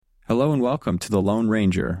Hello and welcome to The Lone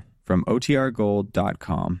Ranger from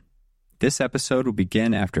OTRGold.com. This episode will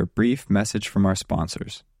begin after a brief message from our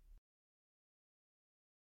sponsors.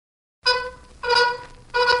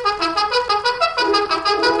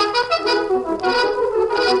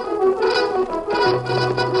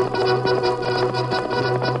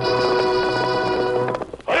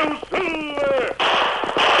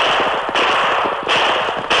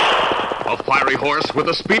 Horse with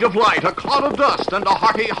the speed of light, a cloud of dust, and a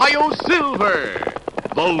hearty hi-yo silver,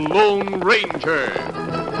 the Lone Ranger.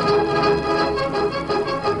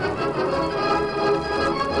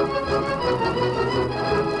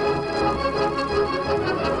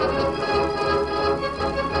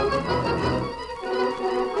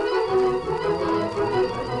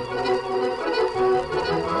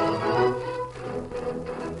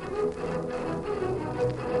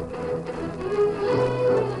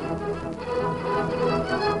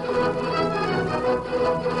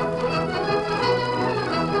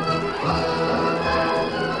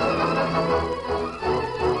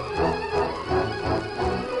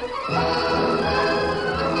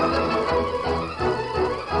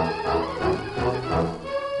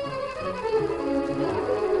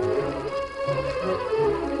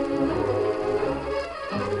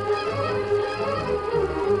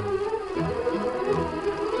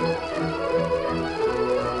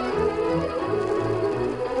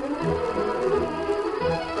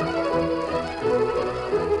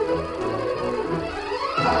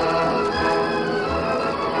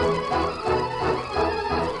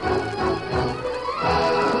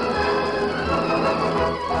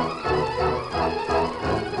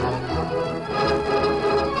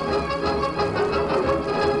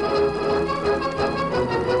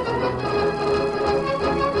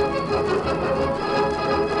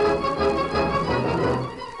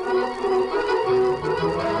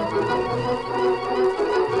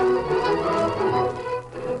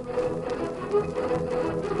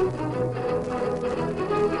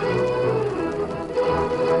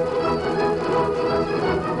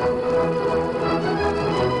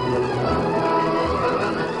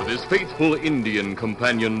 Faithful Indian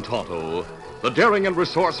companion Tonto, the daring and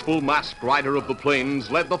resourceful masked rider of the plains,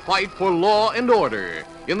 led the fight for law and order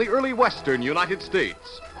in the early western United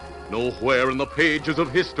States. Nowhere in the pages of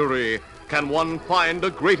history can one find a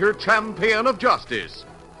greater champion of justice.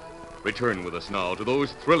 Return with us now to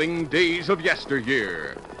those thrilling days of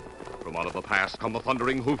yesteryear. From out of the past come the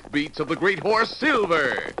thundering hoofbeats of the great horse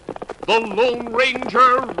Silver. The Lone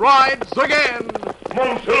Ranger rides again. Come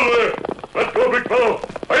on, Silver. Let's go, big fellow.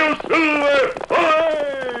 Hi-yo, Silver!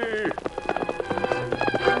 Hi!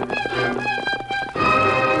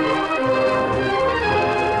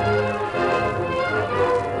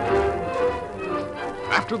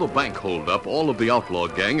 After the bank holdup, all of the outlaw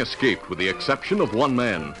gang escaped with the exception of one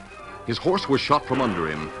man. His horse was shot from under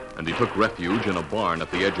him, and he took refuge in a barn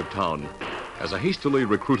at the edge of town. As a hastily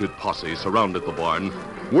recruited posse surrounded the barn,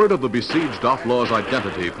 word of the besieged outlaw's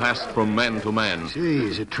identity passed from man to man. Say,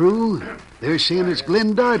 is it true? They're saying it's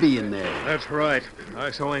Glenn Darby in there. That's right.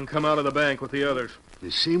 I saw him come out of the bank with the others.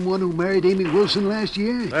 The same one who married Amy Wilson last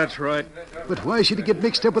year? That's right. But why should he get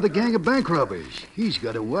mixed up with a gang of bank robbers? He's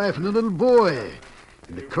got a wife and a little boy.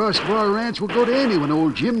 And the Crossbar Ranch will go to Amy when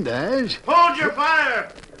old Jim dies. Hold your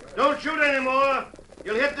fire! Don't shoot anymore.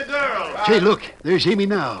 You'll hit the girl. Say, look, there's Amy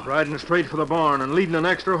now. Riding straight for the barn and leading an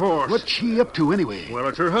extra horse. What's she up to anyway? Well,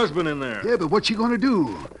 it's her husband in there. Yeah, but what's she going to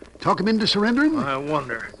do? Talk him into surrendering? I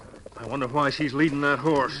wonder why she's leading that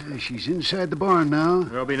horse. She's inside the barn now.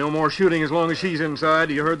 There'll be no more shooting as long as she's inside.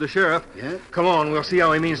 You heard the sheriff. Yeah? Come on, we'll see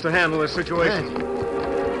how he means to handle this situation. Right.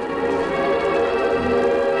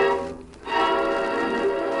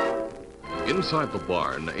 Inside the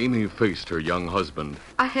barn, Amy faced her young husband.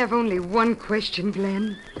 I have only one question,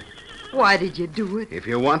 Glenn. Why did you do it? If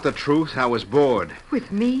you want the truth, I was bored.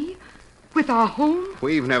 With me? With our home?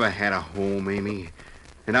 We've never had a home, Amy.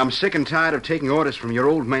 And I'm sick and tired of taking orders from your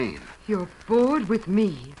old man. You're bored with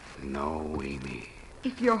me. No, Amy.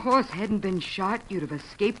 If your horse hadn't been shot, you'd have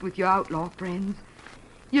escaped with your outlaw friends.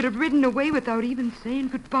 You'd have ridden away without even saying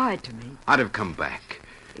goodbye to me. I'd have come back.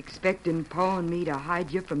 Expecting Pa and me to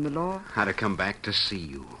hide you from the law? I'd have come back to see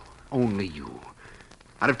you. Only you.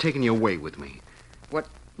 I'd have taken you away with me. What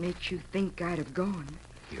makes you think I'd have gone?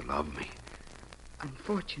 You love me.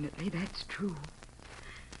 Unfortunately, that's true.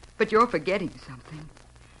 But you're forgetting something.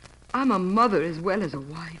 I'm a mother as well as a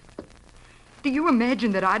wife. Do you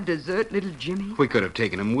imagine that I'd desert little Jimmy? We could have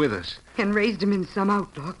taken him with us. And raised him in some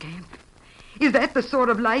outlaw camp. Is that the sort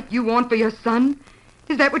of life you want for your son?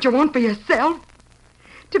 Is that what you want for yourself?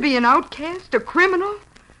 To be an outcast, a criminal?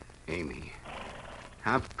 Amy,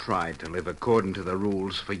 I've tried to live according to the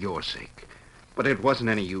rules for your sake, but it wasn't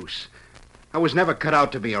any use. I was never cut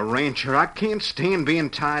out to be a rancher. I can't stand being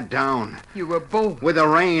tied down. You were bored. With a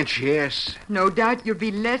ranch, yes. No doubt you'll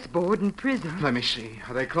be less bored in prison. Let me see.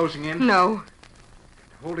 Are they closing in? No,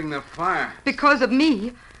 Holding the fire. because of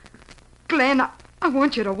me. Glenn, I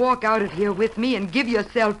want you to walk out of here with me and give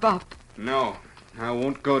yourself up. No, I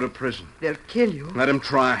won't go to prison. They'll kill you. Let him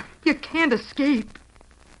try. You can't escape.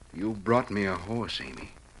 You brought me a horse,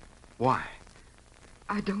 Amy. Why?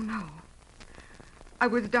 I don't know. I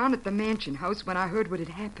was down at the mansion house when I heard what had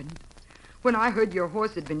happened. When I heard your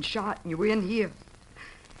horse had been shot and you were in here.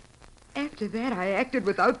 After that, I acted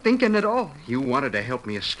without thinking at all. You wanted to help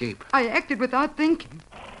me escape. I acted without thinking.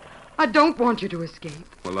 I don't want you to escape.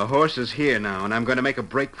 Well, the horse is here now, and I'm going to make a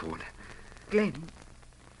break for it. Glenn,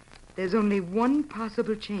 there's only one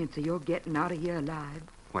possible chance of your getting out of here alive.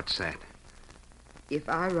 What's that? If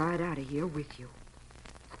I ride out of here with you.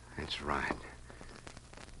 That's right.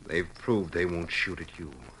 They've proved they won't shoot at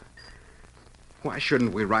you. Why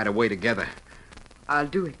shouldn't we ride away together? I'll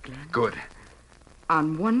do it, Glenn. Good.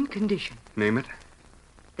 On one condition. Name it?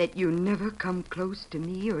 That you never come close to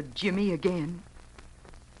me or Jimmy again.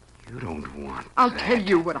 You don't want I'll that. tell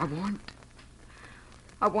you what I want.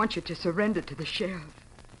 I want you to surrender to the sheriff.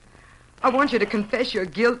 I want you to confess your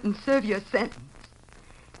guilt and serve your sentence.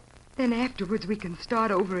 Then afterwards we can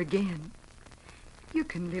start over again. You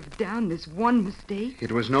can live down this one mistake.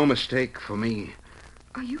 It was no mistake for me.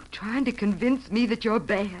 Are you trying to convince me that you're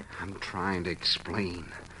bad? I'm trying to explain.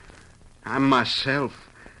 I'm myself.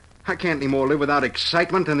 I can't anymore live without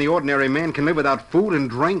excitement than the ordinary man can live without food and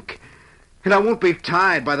drink. And I won't be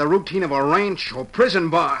tied by the routine of a ranch or prison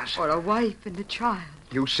bars. Or a wife and a child.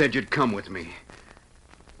 You said you'd come with me.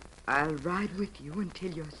 I'll ride with you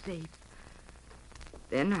until you're safe.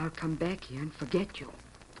 Then I'll come back here and forget you.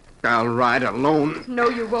 I'll ride alone. No,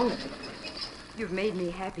 you won't. You've made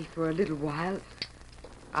me happy for a little while.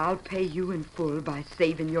 I'll pay you in full by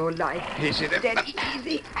saving your life. Is it? Steady,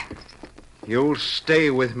 easy. You'll stay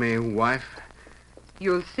with me, wife.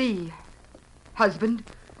 You'll see, husband.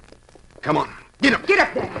 Come on. Get up. Get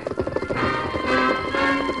up there.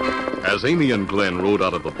 As Amy and Glenn rode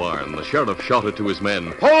out of the barn, the sheriff shouted to his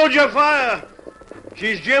men, Hold your fire!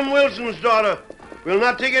 She's Jim Wilson's daughter. We'll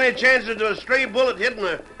not take any chances of a stray bullet hitting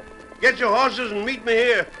her. Get your horses and meet me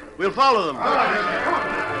here. We'll follow them.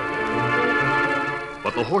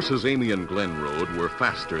 but the horses Amy and Glenn rode were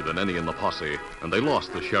faster than any in the posse, and they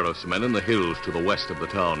lost the sheriff's men in the hills to the west of the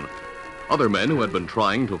town. Other men who had been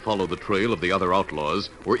trying to follow the trail of the other outlaws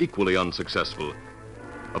were equally unsuccessful.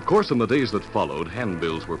 Of course, in the days that followed,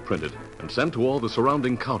 handbills were printed and sent to all the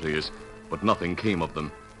surrounding counties, but nothing came of them.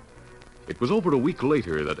 It was over a week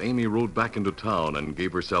later that Amy rode back into town and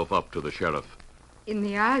gave herself up to the sheriff. In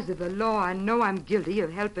the eyes of the law, I know I'm guilty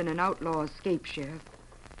of helping an outlaw escape, Sheriff.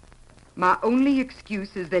 My only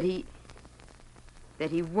excuse is that he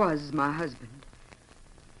was my husband.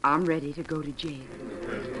 I'm ready to go to jail.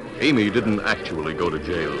 Amy didn't actually go to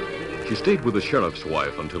jail. She stayed with the sheriff's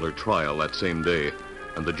wife until her trial that same day,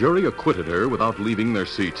 and the jury acquitted her without leaving their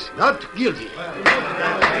seats. Not guilty.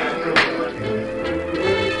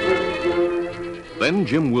 Then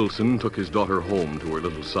Jim Wilson took his daughter home to her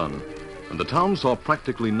little son, and the town saw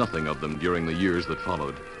practically nothing of them during the years that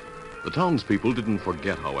followed. The townspeople didn't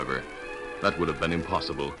forget, however. That would have been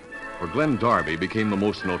impossible, for Glenn Darby became the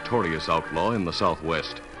most notorious outlaw in the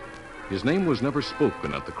Southwest. His name was never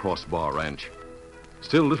spoken at the Crossbar Ranch.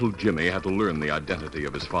 Still, little Jimmy had to learn the identity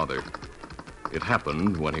of his father. It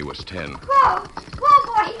happened when he was 10. Whoa! Whoa,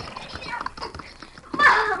 boy!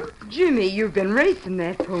 Mom! Jimmy, you've been racing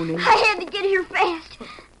that pony. I had to get here fast.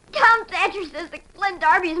 Tom Thatcher says that Glenn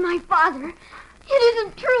Darby is my father. It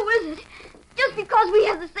isn't true, is it? Just because we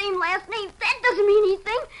have the same last name, that doesn't mean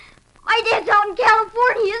anything. My dad's out in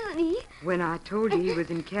California, isn't he? When I told you he was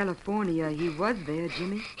in California, he was there,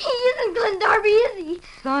 Jimmy. He isn't Glenn Darby, is he?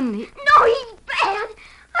 Son, No, he's bad.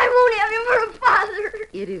 I won't have him for a father.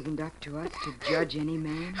 it isn't up to us to judge any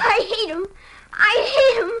man. I hate him. I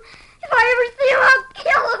hate him. If I ever see him, I'll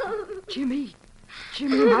kill him.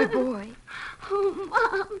 Jimmy, my boy.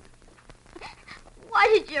 Oh, Mom. Why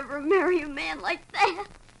did you ever marry a man like that?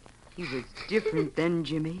 He was different then,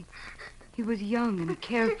 Jimmy. He was young and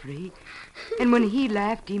carefree, and when he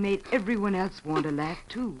laughed, he made everyone else want to laugh,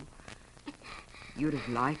 too. You'd have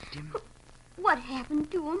liked him. What happened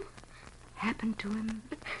to him? Happened to him?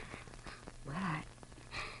 Well,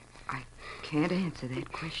 I can't answer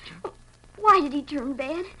that question. Why did he turn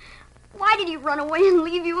bad? Why did he run away and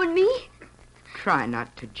leave you and me? Try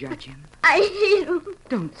not to judge him. I hate him.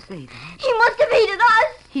 Don't say that. He must have hated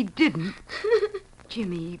us. He didn't.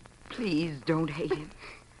 Jimmy, Please don't hate him.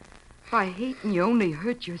 By hating, you only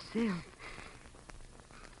hurt yourself.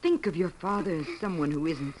 Think of your father as someone who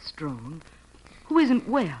isn't strong, who isn't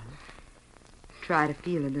well. Try to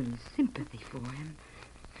feel a little sympathy for him.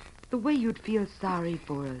 The way you'd feel sorry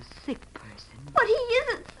for a sick person. But he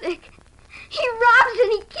isn't sick. He robs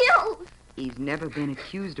and he kills. He's never been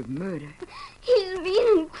accused of murder. He's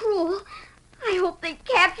mean and cruel. I hope they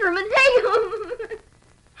capture him and take him.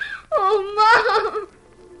 Oh, Mom!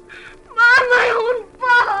 Mom, my own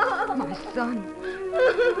Bob! My son.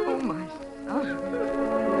 Oh, my son.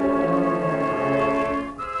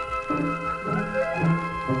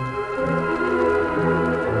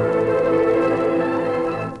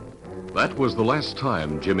 That was the last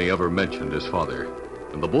time Jimmy ever mentioned his father,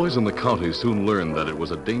 and the boys in the county soon learned that it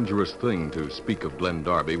was a dangerous thing to speak of Glen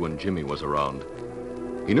Darby when Jimmy was around.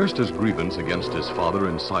 He nursed his grievance against his father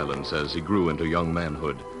in silence as he grew into young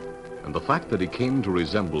manhood, and the fact that he came to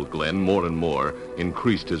resemble Glen more and more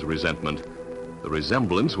increased his resentment. The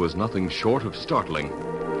resemblance was nothing short of startling.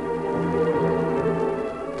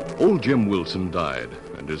 Old Jim Wilson died,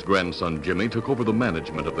 and his grandson Jimmy took over the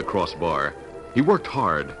management of the Crossbar. He worked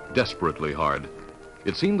hard, desperately hard.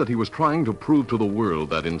 It seemed that he was trying to prove to the world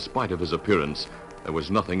that in spite of his appearance, there was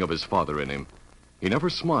nothing of his father in him. He never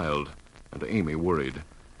smiled, and Amy worried,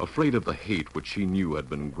 afraid of the hate which she knew had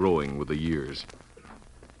been growing with the years.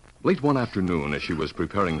 Late one afternoon, as she was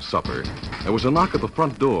preparing supper, there was a knock at the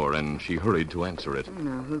front door, and she hurried to answer it.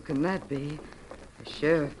 Now, who can that be? The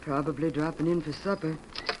sheriff probably dropping in for supper.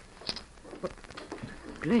 What?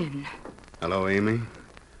 Glenn. Hello, Amy.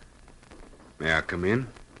 May I come in?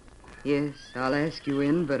 Yes, I'll ask you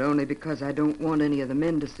in, but only because I don't want any of the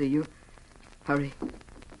men to see you. Hurry.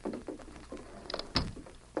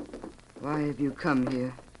 Why have you come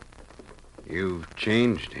here? You've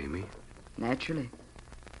changed, Amy. Naturally.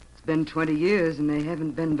 It's been 20 years, and they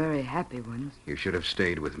haven't been very happy ones. You should have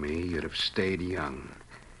stayed with me. You'd have stayed young.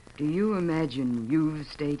 Do you imagine you've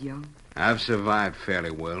stayed young? I've survived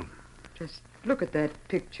fairly well. Just look at that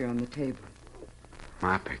picture on the table.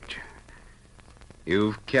 My picture.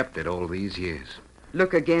 You've kept it all these years.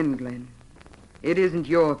 Look again, Glenn. It isn't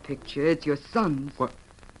your picture, it's your son's. What?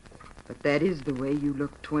 But that is the way you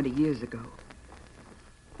looked 20 years ago.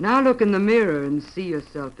 Now look in the mirror and see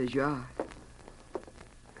yourself as you are.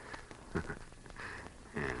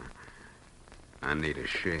 Yeah. I need a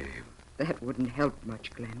shave. That wouldn't help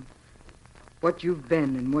much, Glenn. What you've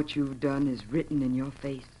been and what you've done is written in your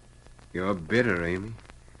face. You're bitter, Amy.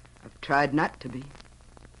 I've tried not to be.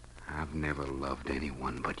 I've never loved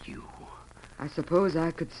anyone but you. I suppose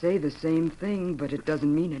I could say the same thing, but it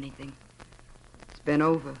doesn't mean anything. It's been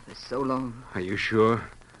over for so long. Are you sure?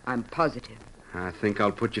 I'm positive. I think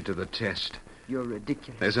I'll put you to the test. You're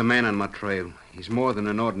ridiculous. There's a man on my trail. He's more than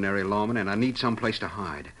an ordinary lawman, and I need some place to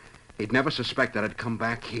hide. He'd never suspect that I'd come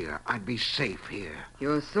back here. I'd be safe here.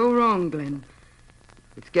 You're so wrong, Glenn.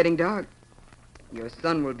 It's getting dark. Your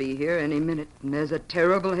son will be here any minute, and there's a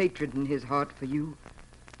terrible hatred in his heart for you.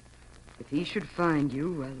 If he should find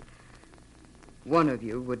you, well, one of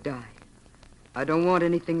you would die. I don't want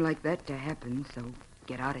anything like that to happen, so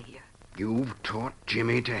get out of here. You've taught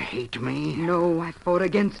Jimmy to hate me? No, I fought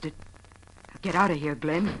against it. Now get out of here,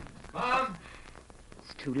 Glenn. Mom?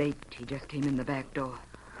 It's too late. He just came in the back door.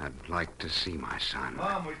 I'd like to see my son.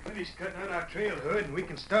 Mom, we finished cutting out our trail hood, and we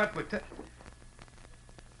can start with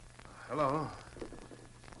Hello.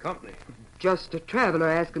 Company. Just a traveler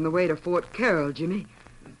asking the way to Fort Carroll, Jimmy.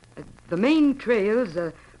 The main trail's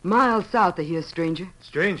a mile south of here, stranger.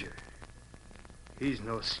 Stranger? He's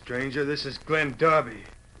no stranger. This is Glen Darby.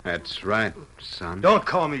 That's right, son. Don't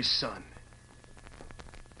call me son.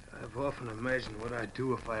 I've often imagined what I'd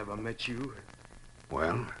do if I ever met you.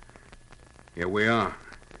 Well, here we are.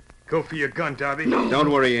 Go for your gun, Darby. No.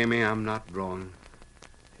 Don't worry, Amy. I'm not wrong.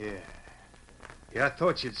 Yeah, I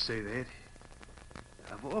thought you'd say that.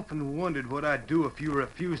 I've often wondered what I'd do if you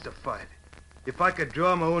refused to fight. If I could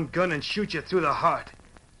draw my own gun and shoot you through the heart.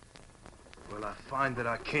 Well, I find that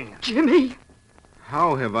I can. Jimmy!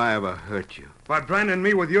 How have I ever hurt you? By branding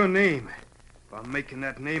me with your name. By making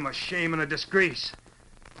that name a shame and a disgrace.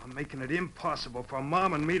 By making it impossible for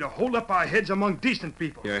Mom and me to hold up our heads among decent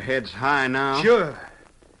people. Your head's high now? Sure.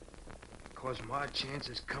 Because my chance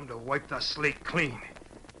has come to wipe the slate clean.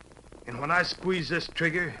 And when I squeeze this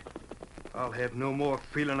trigger, I'll have no more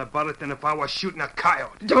feeling about it than if I was shooting a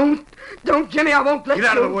coyote. Don't, Jimmy, I won't let you.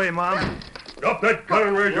 Get out of the way, Mom. Drop that gun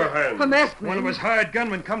and raise your hand. A masked man. One of his hired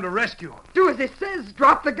gunmen come to rescue him. Do as he says.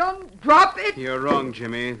 Drop the gun. Drop it. You're wrong,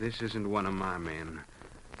 Jimmy. This isn't one of my men.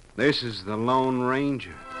 This is the Lone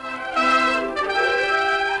Ranger.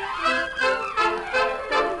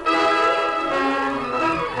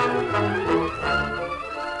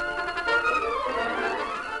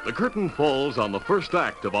 The curtain falls on the first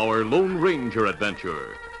act of our Lone Ranger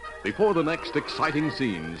adventure. Before the next exciting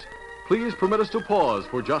scenes, please permit us to pause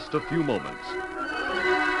for just a few moments.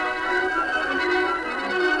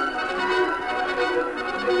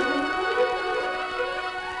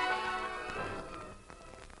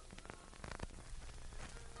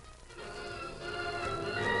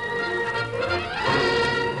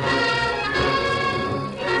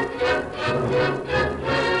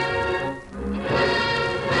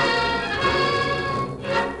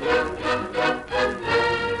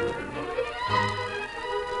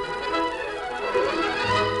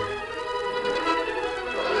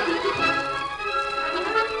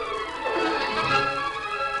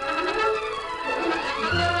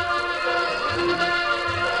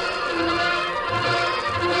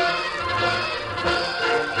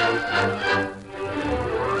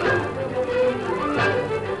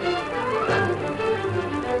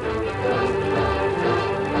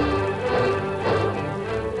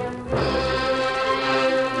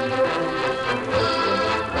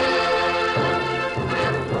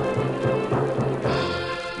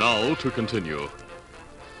 To continue.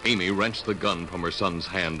 Amy wrenched the gun from her son's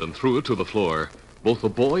hand and threw it to the floor. Both the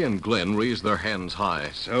boy and Glenn raised their hands high.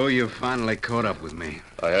 So you finally caught up with me.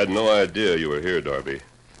 I had no idea you were here, Darby.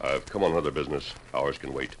 I've come on other business. Ours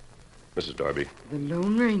can wait. Mrs. Darby. The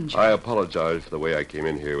Lone Ranger. I apologize for the way I came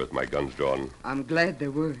in here with my guns drawn. I'm glad there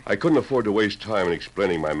were. I couldn't afford to waste time in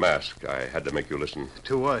explaining my mask. I had to make you listen.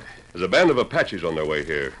 To what? There's a band of Apaches on their way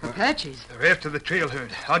here. Apaches? They're after the trail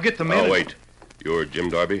herd. I'll get them in. Oh, wait. You're Jim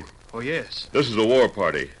Darby? Oh, yes. This is a war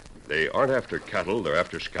party. They aren't after cattle. They're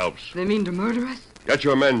after scalps. They mean to murder us? Get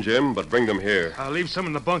your men, Jim, but bring them here. I'll leave some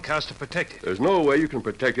in the bunkhouse to protect it. There's no way you can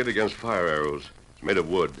protect it against fire arrows. It's made of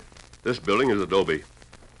wood. This building is adobe.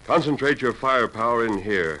 Concentrate your firepower in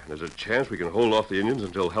here. There's a chance we can hold off the Indians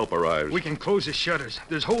until help arrives. We can close the shutters.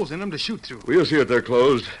 There's holes in them to shoot through. We'll see if they're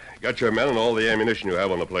closed. Get your men and all the ammunition you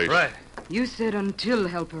have on the place. Right. You said until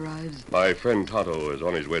help arrives. My friend Tonto is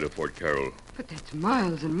on his way to Fort Carroll. But that's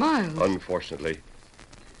miles and miles. Unfortunately.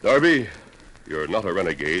 Darby, you're not a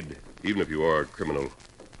renegade, even if you are a criminal.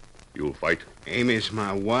 You'll fight. Amy's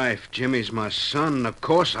my wife. Jimmy's my son. Of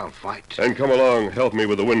course I'll fight. Then come along. Help me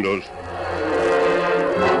with the windows.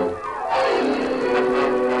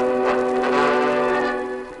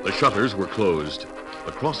 The shutters were closed.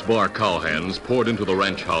 The crossbar cowhands poured into the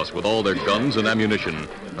ranch house with all their guns and ammunition,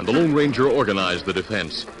 and the Lone Ranger organized the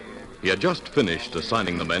defense. He had just finished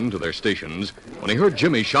assigning the men to their stations when he heard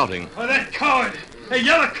Jimmy shouting. Oh, that coward! Hey,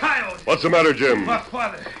 yellow coyote! What's the matter, Jim? My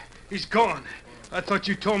father. He's gone. I thought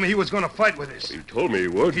you told me he was going to fight with us. He told me he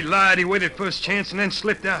would. He lied. He waited for his chance and then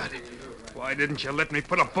slipped out. Why didn't you let me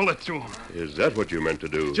put a bullet through him? Is that what you meant to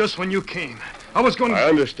do? Just when you came. I was going to... I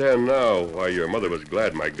understand now why your mother was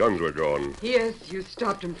glad my guns were drawn. Yes, you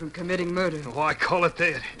stopped him from committing murder. Why call it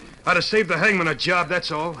that? I'd have saved the hangman a job, that's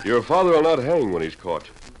all. Your father will not hang when he's caught.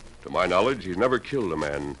 To my knowledge, he's never killed a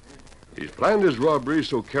man. He's planned his robberies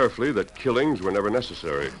so carefully that killings were never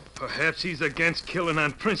necessary. Perhaps he's against killing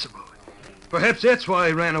on principle. Perhaps that's why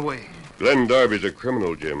he ran away. Glenn Darby's a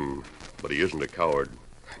criminal, Jim, but he isn't a coward.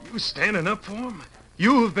 You standing up for him?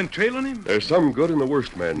 You who've been trailing him? There's some good in the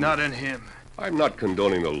worst men. Not in him. I'm not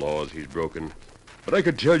condoning the laws he's broken, but I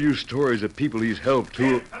could tell you stories of people he's helped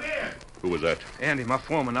who... Come here. Who was that? Andy, my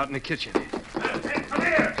foreman, out in the kitchen. Come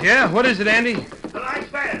here. Yeah, what is it, Andy? The light's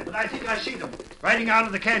bad, but I think I see them. Riding out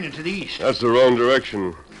of the canyon to the east. That's the wrong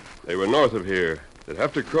direction. They were north of here. They'd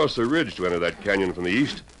have to cross the ridge to enter that canyon from the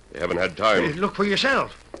east. They haven't had time. Look for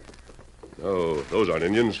yourself. No, those aren't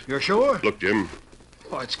Indians. You're sure? Look, Jim.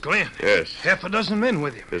 Oh, it's Glenn. Yes. Half a dozen men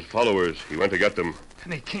with him. His followers. He went to get them.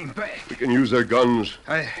 And they came back. We can use their guns.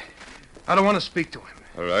 I don't want to speak to him.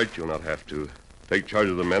 All right, you'll not have to. Take charge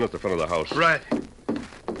of the men at the front of the house. Right.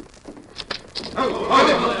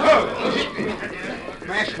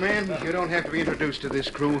 Masked man, you don't have to be introduced to this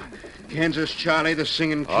crew. Kansas Charlie, the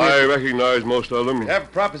singing kid. I recognize most of them. Have a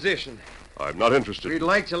proposition. I'm not interested. We'd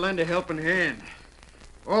like to lend a helping hand.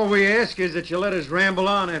 All we ask is that you let us ramble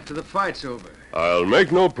on after the fight's over. I'll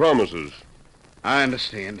make no promises. I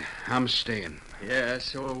understand. I'm staying. Yeah,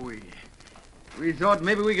 so are we. We thought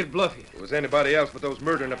maybe we could bluff you. If it was anybody else but those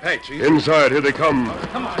murdering Apaches. Inside, here they come.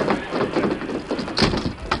 Come on.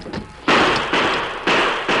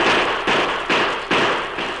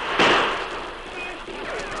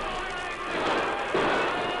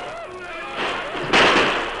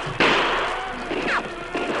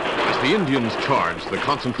 The Indians charged. The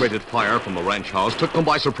concentrated fire from the ranch house took them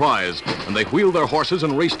by surprise, and they wheeled their horses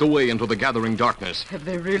and raced away into the gathering darkness. Have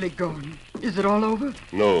they really gone? Is it all over?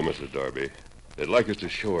 No, Mrs. Darby. They'd like us to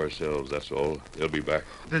show ourselves, that's all. They'll be back.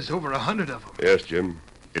 There's over 100 of them. Yes, Jim.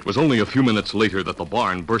 It was only a few minutes later that the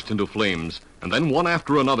barn burst into flames, and then one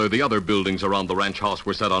after another the other buildings around the ranch house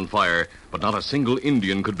were set on fire, but not a single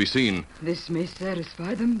Indian could be seen. This may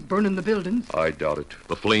satisfy them, burning the buildings. I doubt it.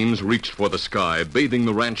 The flames reached for the sky, bathing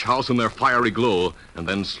the ranch house in their fiery glow, and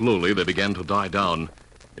then slowly they began to die down.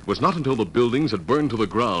 It was not until the buildings had burned to the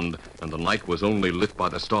ground and the night was only lit by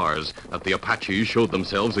the stars that the Apaches showed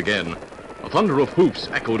themselves again. A thunder of hoofs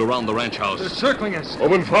echoed around the ranch house. They're circling us.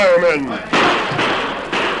 Open fire, men!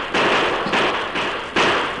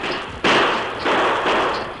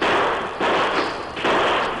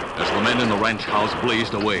 As the men in the ranch house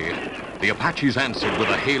blazed away, the Apaches answered with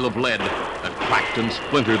a hail of lead that cracked and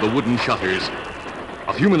splintered the wooden shutters.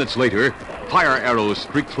 A few minutes later, fire arrows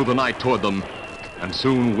streaked through the night toward them, and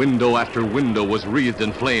soon window after window was wreathed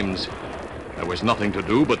in flames. There was nothing to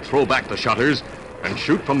do but throw back the shutters and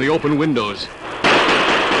shoot from the open windows.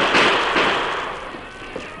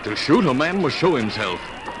 To shoot, a man must show himself,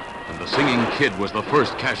 and the singing kid was the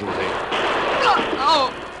first casualty.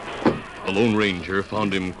 The Lone Ranger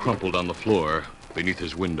found him crumpled on the floor beneath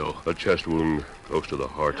his window. A chest wound close to the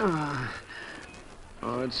heart.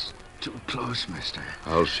 Oh, it's too close, mister.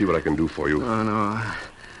 I'll see what I can do for you. Oh, no.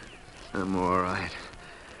 I'm all right.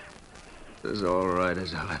 As all right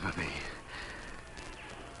as I'll ever be.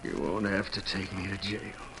 You won't have to take me to jail.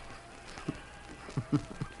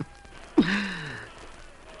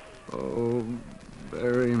 Oh,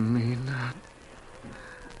 bury me not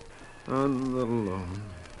on the lone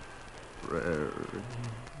prairie.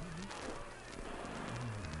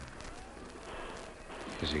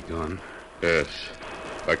 Is he gone? Yes.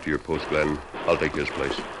 Back to your post, Glenn. I'll take his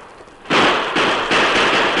place.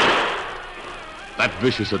 That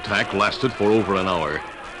vicious attack lasted for over an hour.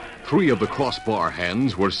 3 of the crossbar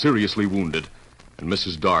hands were seriously wounded, and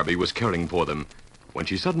Mrs. Darby was caring for them when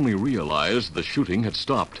she suddenly realized the shooting had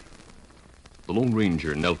stopped. The Lone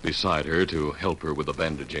Ranger knelt beside her to help her with the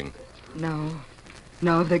bandaging. Now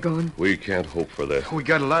have they gone? We can't hope for that. We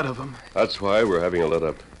got a lot of them. That's why we're having a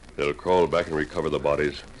let-up. They'll crawl back and recover the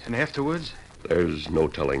bodies. And afterwards? There's no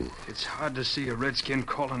telling. It's hard to see a redskin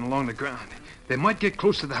crawling along the ground. They might get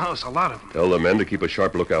close to the house, a lot of them. Tell the men to keep a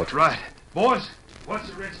sharp lookout. Right. Boys, watch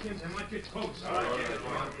the redskins. They might get close.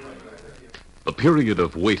 The period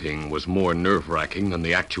of waiting was more nerve-wracking than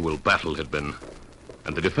the actual battle had been,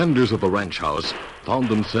 and the defenders of the ranch house found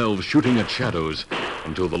themselves shooting at shadows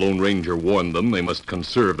until the Lone Ranger warned them they must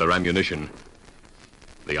conserve their ammunition.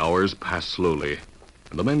 The hours passed slowly,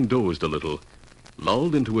 and the men dozed a little,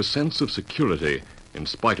 lulled into a sense of security in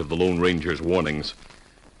spite of the Lone Ranger's warnings.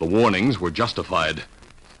 The warnings were justified.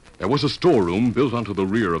 There was a storeroom built onto the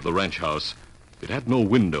rear of the ranch house. It had no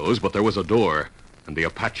windows, but there was a door, and the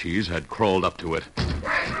Apaches had crawled up to it.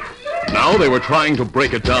 Now they were trying to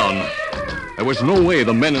break it down. There was no way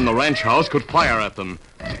the men in the ranch house could fire at them,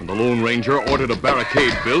 and the Lone Ranger ordered a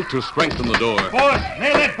barricade built to strengthen the door. Boys,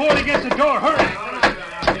 nail that board against the door. Hurry!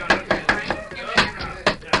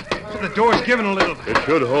 The door's giving a little. It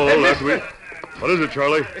should hold after we... What is it,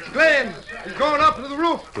 Charlie? It's Glenn. He's going up to the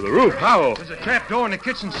roof. To the roof? How? There's a trap door in the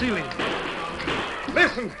kitchen ceiling.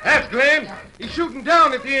 Listen, that's Glenn. He's shooting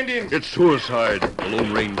down at the Indians. It's suicide. The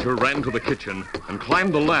Lone Ranger ran to the kitchen and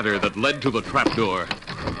climbed the ladder that led to the trap door.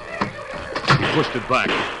 He pushed it back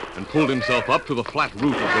and pulled himself up to the flat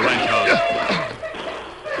roof of the ranch house.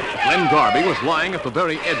 Glenn Darby was lying at the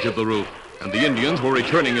very edge of the roof, and the Indians were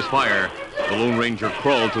returning his fire. The Lone Ranger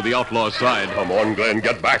crawled to the outlaw's side. Come on, Glenn,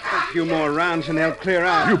 get back. A few more rounds and they'll clear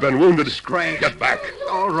out. You've been wounded. Disgrace. Get back.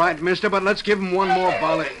 All right, mister, but let's give him one more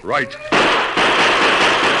volley. Right.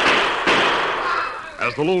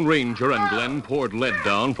 As the Lone Ranger and Glenn poured lead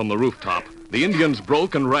down from the rooftop, the Indians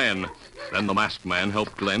broke and ran. Then the masked man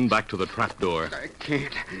helped Glenn back to the trapdoor. I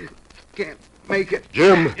can't make it.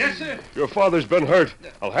 Jim. Yes, sir. Your father's been hurt.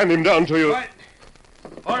 I'll hand him down to you. Right.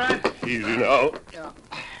 All right. Easy now.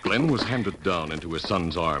 Glenn was handed down into his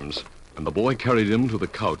son's arms, and the boy carried him to the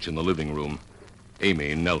couch in the living room.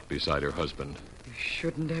 Amy knelt beside her husband. You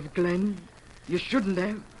shouldn't have, Glenn. You shouldn't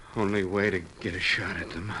have. Only way to get a shot at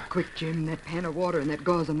them. Quick, Jim, that pan of water and that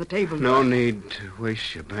gauze on the table. No need to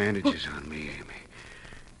waste your bandages on me,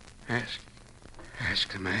 Amy.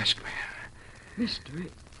 Ask the masked man. Mister,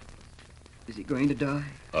 is he going to die?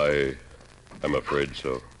 I'm afraid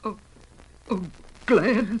so. Oh,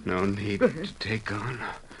 Glenn. No need to take on.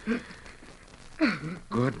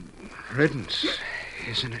 Good riddance,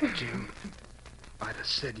 isn't it, Jim? I'd have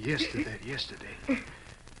said yes to that yesterday.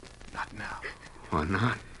 Not now. Why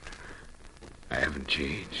not? I haven't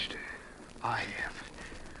changed. I have.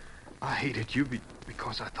 I hated you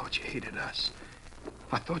because I thought you hated us.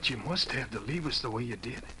 I thought you must have to leave us the way you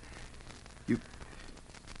did. You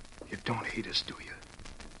don't hate us, do you?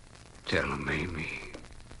 Tell him, Amy.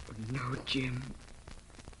 No, Jim.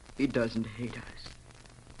 He doesn't hate us.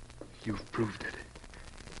 You've proved it,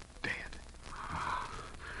 Dad.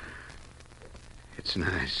 It's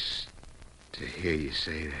nice to hear you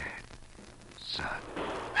say that, son.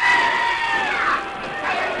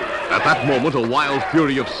 At that moment, a wild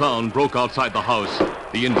fury of sound broke outside the house.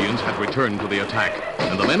 The Indians had returned to the attack,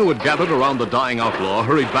 and the men who had gathered around the dying outlaw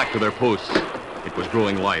hurried back to their posts. It was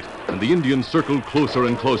growing light, and the Indians circled closer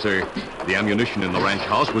and closer. The ammunition in the ranch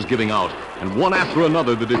house was giving out, and one after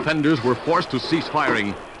another the defenders were forced to cease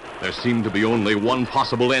firing. There seemed to be only one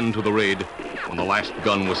possible end to the raid. When the last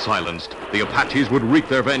gun was silenced, the Apaches would wreak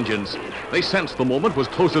their vengeance. They sensed the moment was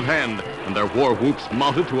close at hand, and their war whoops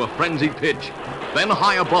mounted to a frenzied pitch. Then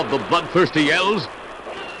high above the bloodthirsty yells,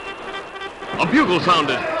 a bugle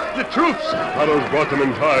sounded. The troops! Tonto's brought them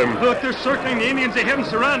in time. Look, they're circling the Indians. They have them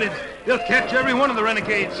surrounded. They'll catch every one of the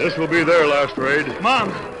renegades. This will be their last raid.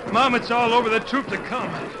 Mom, it's all over. The troops have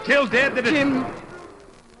come. Tell Dad that Jim,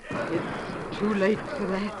 it's too late for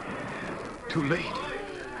that. Too late?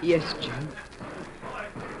 Yes, Jim.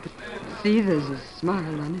 But see, there's a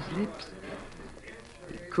smile on his lips.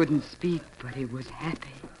 He couldn't speak, but he was happy.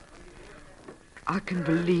 I can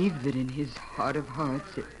believe that in his heart of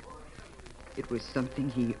hearts, it was something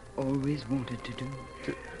he always wanted to do.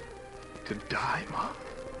 To die, Mom?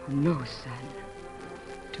 No, son.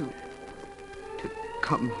 To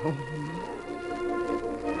come home.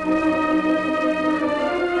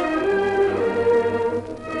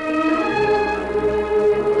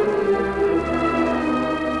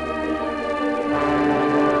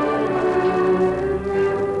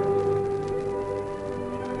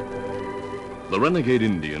 The renegade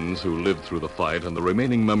Indians who lived through the fight and the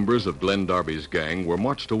remaining members of Glen Darby's gang were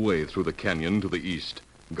marched away through the canyon to the east,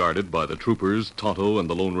 guarded by the troopers, Tonto, and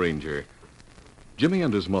the Lone Ranger. Jimmy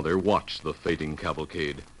and his mother watched the fading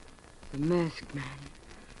cavalcade. The masked man.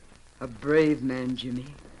 A brave man, Jimmy.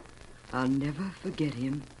 I'll never forget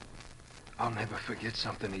him. I'll never forget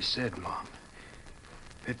something he said, Mom.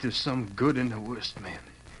 That there's some good in the worst man.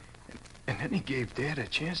 And then he gave Dad a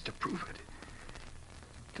chance to prove it.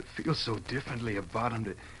 To feel so differently about him,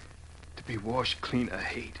 to be washed clean of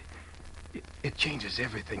hate. It changes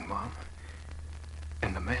everything, Mom.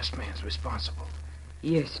 And the masked man's responsible.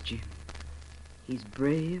 Yes, Jim. He's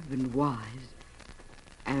brave and wise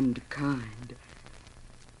and kind.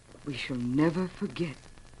 We shall never forget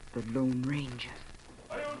the Lone Ranger.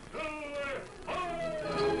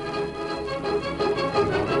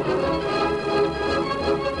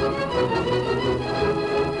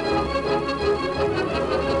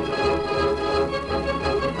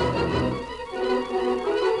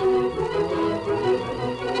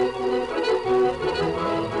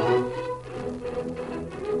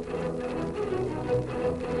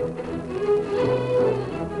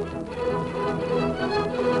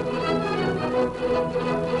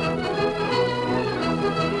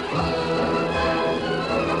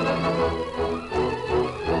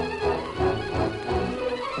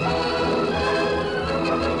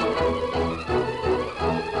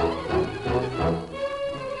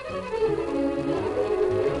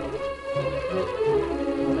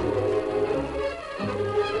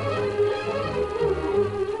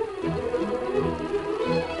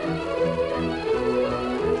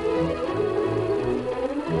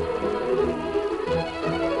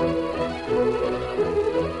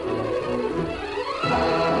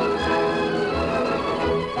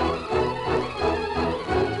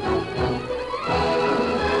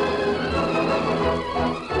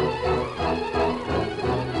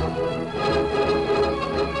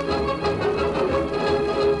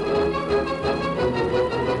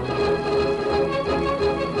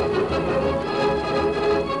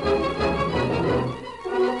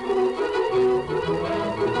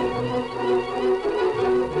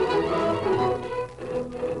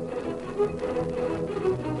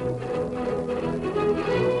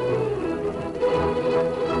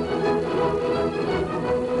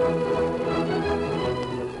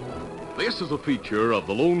 This is a feature of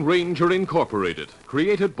the Lone Ranger Incorporated,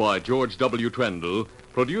 created by George W. Trendle,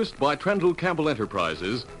 produced by Trendle Campbell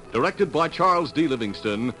Enterprises, directed by Charles D.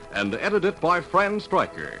 Livingston, and edited by Fran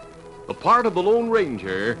Stryker. The part of the Lone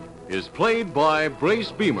Ranger is played by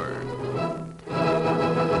Brace Beamer.